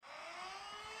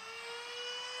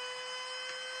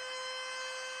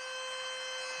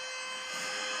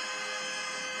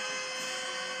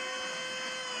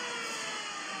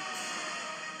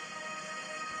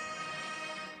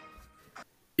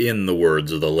In the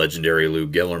words of the legendary Lou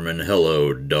Gellerman,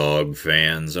 hello, dog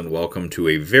fans, and welcome to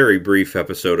a very brief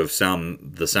episode of Sound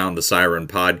the Siren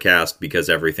podcast, because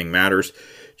everything matters.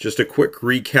 Just a quick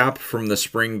recap from the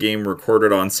spring game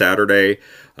recorded on Saturday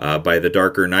by the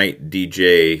Darker Knight,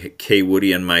 DJ K.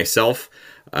 Woody, and myself.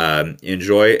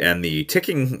 Enjoy, and the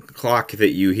ticking clock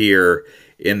that you hear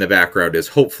in the background is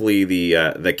hopefully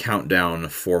the countdown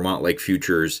for Montlake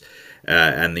Futures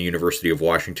and the University of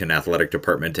Washington Athletic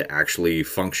Department to actually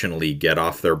functionally get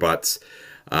off their butts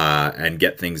and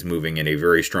get things moving in a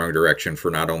very strong direction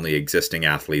for not only existing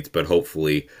athletes, but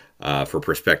hopefully for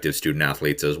prospective student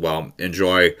athletes as well.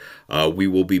 Enjoy. We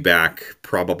will be back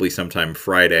probably sometime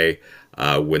Friday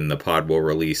when the pod will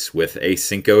release with a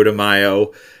Cinco de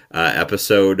Mayo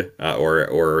episode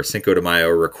or Cinco de Mayo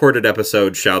recorded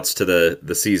episode. Shouts to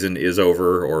the season is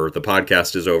over, or the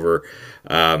podcast is over.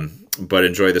 But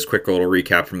enjoy this quick little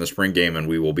recap from the spring game, and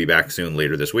we will be back soon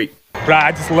later this week. But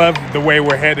I just love the way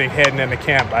we're heading into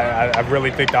camp. I really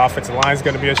think the offensive line is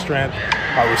going to be a strength.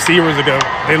 Our receivers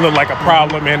they look like a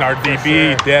problem, and our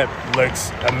DB depth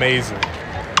looks amazing.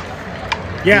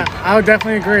 Yeah, I would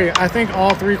definitely agree. I think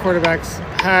all three quarterbacks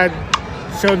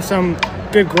showed some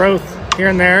good growth here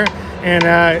and there, and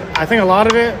I think a lot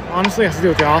of it, honestly, has to do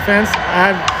with the offense.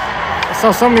 I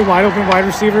saw so many wide open wide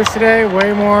receivers today,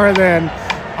 way more than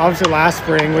obviously last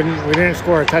spring when we didn't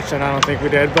score a touchdown. I don't think we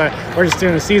did, but we're just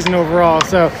doing the season overall.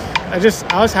 So I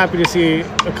was happy to see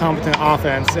a competent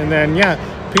offense. And then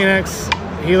Penix,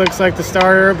 he looks like the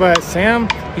starter, but Sam,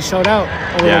 he showed out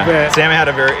a little bit. Sam had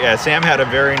a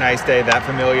very nice day. That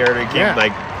familiarity came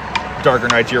like Darker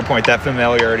Knight, to your point, that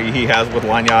familiarity he has with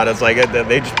Lanyata. It's like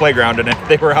they just playgrounded it.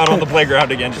 They were out on the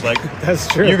playground again, just like, that's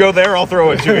true. You go there, I'll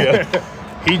throw it to you.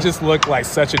 He just looked like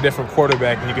such a different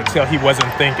quarterback, and you could tell he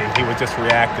wasn't thinking. He was just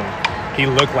reacting. He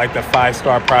looked like the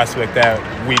five-star prospect that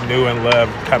we knew and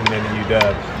loved coming into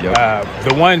UW. Yep.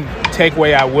 The one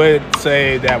takeaway I would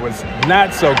say that was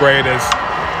not so great is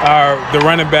the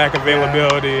running back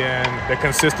availability and the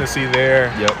consistency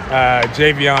there. Yep.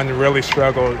 Javion really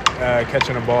struggled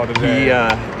catching the ball today.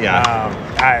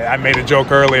 I made a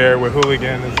joke earlier with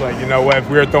Hooligan. It's like, you know what, if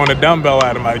we were throwing a dumbbell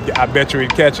at him, I bet you he'd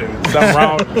catch it. Something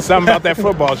wrong, something about that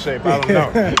football shape, I don't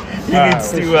know. He needs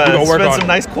to spend some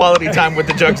nice quality time with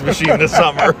the jugs machine this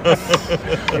summer.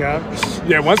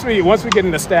 Yeah, once we get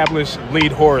an established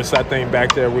lead horse, I think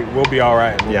back there we'll be all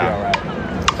right. We'll be all right.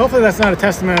 Hopefully that's not a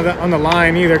testament on the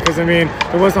line either, because, I mean,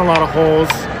 there wasn't a lot of holes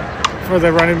for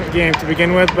the running game to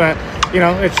begin with. But, you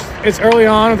know, it's early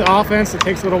on with the offense. It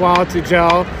takes a little while to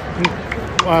gel,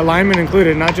 linemen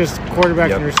included, not just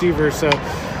quarterbacks and receivers. So,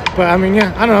 but, I mean,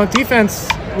 I don't know. Defense,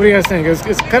 what do you guys think?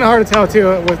 It's kind of hard to tell, too,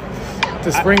 with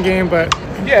the spring game, but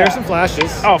there's some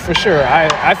flashes. Oh, for sure.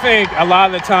 I think a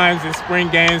lot of the times in spring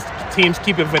games, teams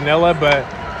keep it vanilla, but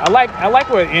I like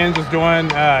what Inge was doing.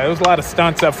 There was a lot of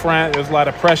stunts up front. There was a lot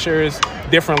of pressures,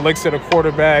 different looks at the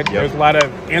quarterback. There was a lot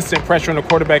of instant pressure on the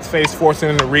quarterback's face, forcing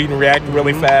him to read and react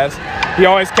really fast. He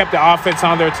always kept the offense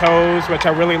on their toes, which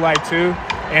I really like too.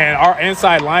 And our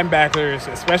inside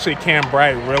linebackers, especially Cam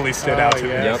Bright, really stood out to me.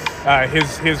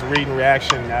 His read and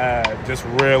reaction, just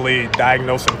really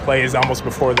diagnosing plays almost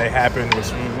before they happened,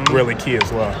 was really key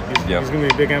as well. He's going to be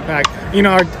a big impact. You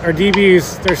know, our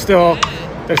DBs, they're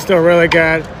still really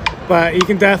good, but you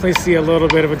can definitely see a little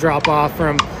bit of a drop-off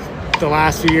from the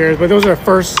last few years. But those are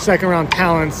first, second-round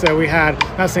talents that we had.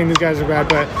 Not saying these guys are bad,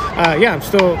 but, I'm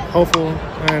still hopeful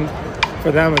and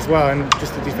for them as well, and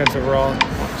just the defense overall.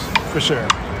 For sure.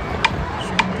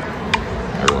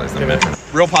 I realized that mentioned.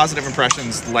 Real positive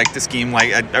impressions, like the scheme.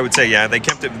 Like I would say, they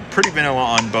kept it pretty vanilla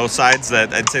on both sides.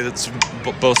 That I'd say that's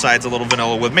both sides a little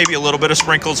vanilla, with maybe a little bit of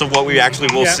sprinkles of what we actually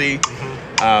will see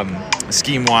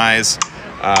scheme-wise.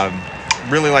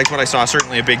 Really liked what I saw.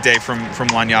 Certainly a big day from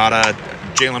Lanyata.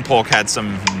 Jalen Polk had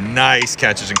some nice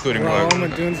catches, including Rome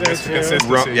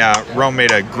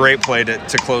made a great play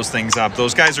to close things up.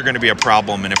 Those guys are going to be a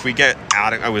problem, and if we get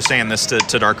out, I was saying this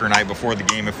to Darker Knight before the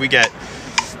game, if we get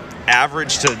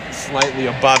average to slightly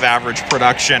above average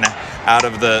production out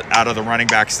of the running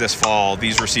backs this fall,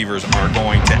 these receivers are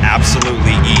going to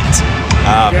absolutely eat.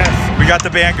 We got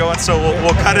the band going, so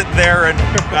we'll cut it there, and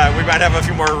we might have a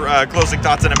few more closing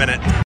thoughts in a minute.